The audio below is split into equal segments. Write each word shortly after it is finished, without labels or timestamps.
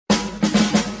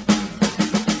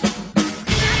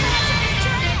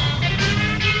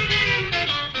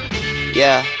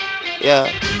Yeah, yo,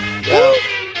 yo,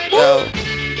 yo,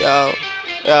 yo,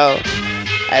 yo.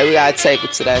 Hey, we gotta take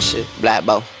it to that shit, Black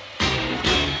Bo.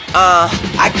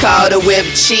 I called her with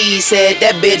cheese, said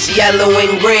that bitch yellow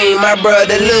and green. My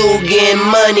brother Lou getting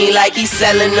money like he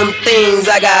selling them things.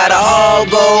 I got a all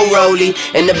gold rollie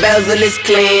and the bezel is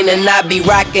clean, and I be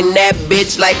rocking that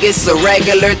bitch like it's a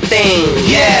regular thing.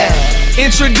 Yeah.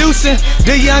 Introducing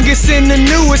the youngest and the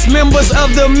newest members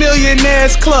of the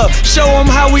Millionaires Club. Show them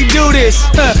how we do this.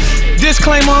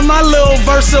 Disclaimer on my little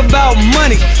verse about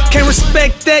money. Can't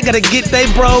respect that, gotta get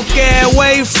they broke ass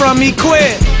away from me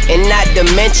quick. And not to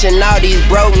mention all these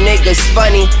broke niggas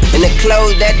funny, and the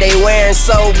clothes that they wearing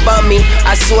so bummy.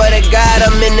 I swear to God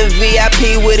I'm in the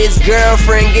VIP with his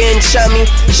girlfriend getting chummy.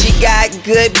 She got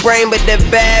good brain but the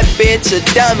bad bitch a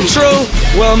dummy. True,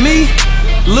 well me,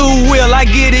 Lou Will, I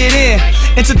get it in.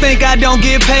 And to think I don't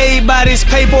get paid by this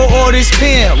paper or this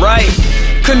pen, right?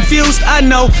 Confused, I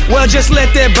know, well just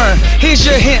let that burn. Here's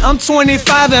your hint, I'm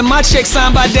 25 and my check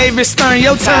signed by David Stern.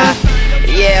 Your time.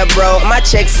 Yeah bro, my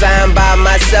check signed by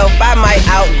myself. I might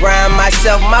outgrind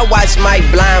myself, my watch might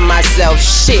blind myself.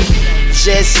 Shit,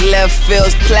 just left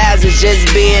Phil's Plaza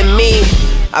just being me.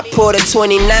 I pulled a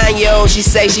 29-year-old, she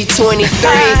say she 23.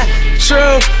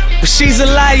 True, but she's a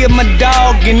liar, my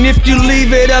dog. And if you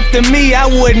leave it up to me, I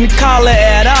wouldn't call her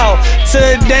at all.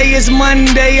 Today is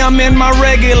Monday, I'm in my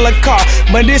regular car,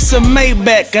 but it's a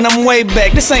Maybach and I'm way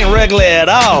back. This ain't regular at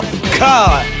all.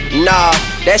 God. Nah,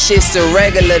 that shit's a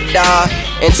regular dawg.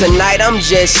 And tonight I'm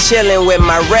just chillin' with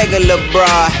my regular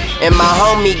bra. And my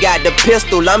homie got the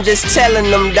pistol, I'm just telling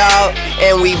them, dawg.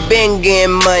 And we been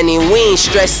getting money, we ain't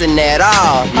stressing at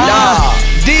all. Nah.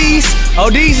 These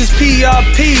is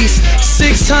PRPs,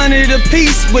 600 a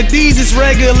piece, but these is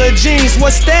regular jeans.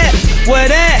 What's that? What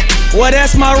that? Well,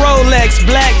 that's my Rolex,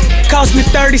 black. Cost me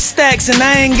 30 stacks and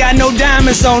I ain't got no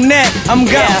diamonds on that. I'm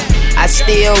gone. Yeah, I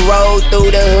still roll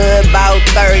through the hood, about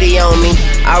 30 on me.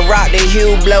 I rock the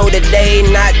Hue Blow today,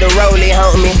 not the Rollie,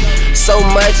 homie. So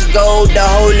much gold, the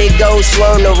Holy Ghost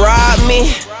wanna rob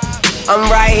me. I'm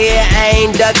right here, I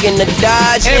ain't ducking the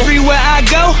dodge. Everywhere I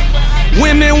go,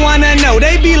 women wanna know.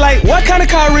 They be like, what kind of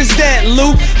car is that,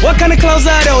 Luke? What kind of clothes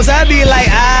are those? I be like,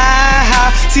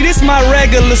 see this my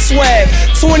regular swag.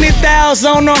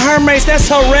 20,000 on Hermes, that's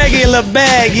her regular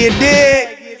bag, you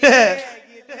dig?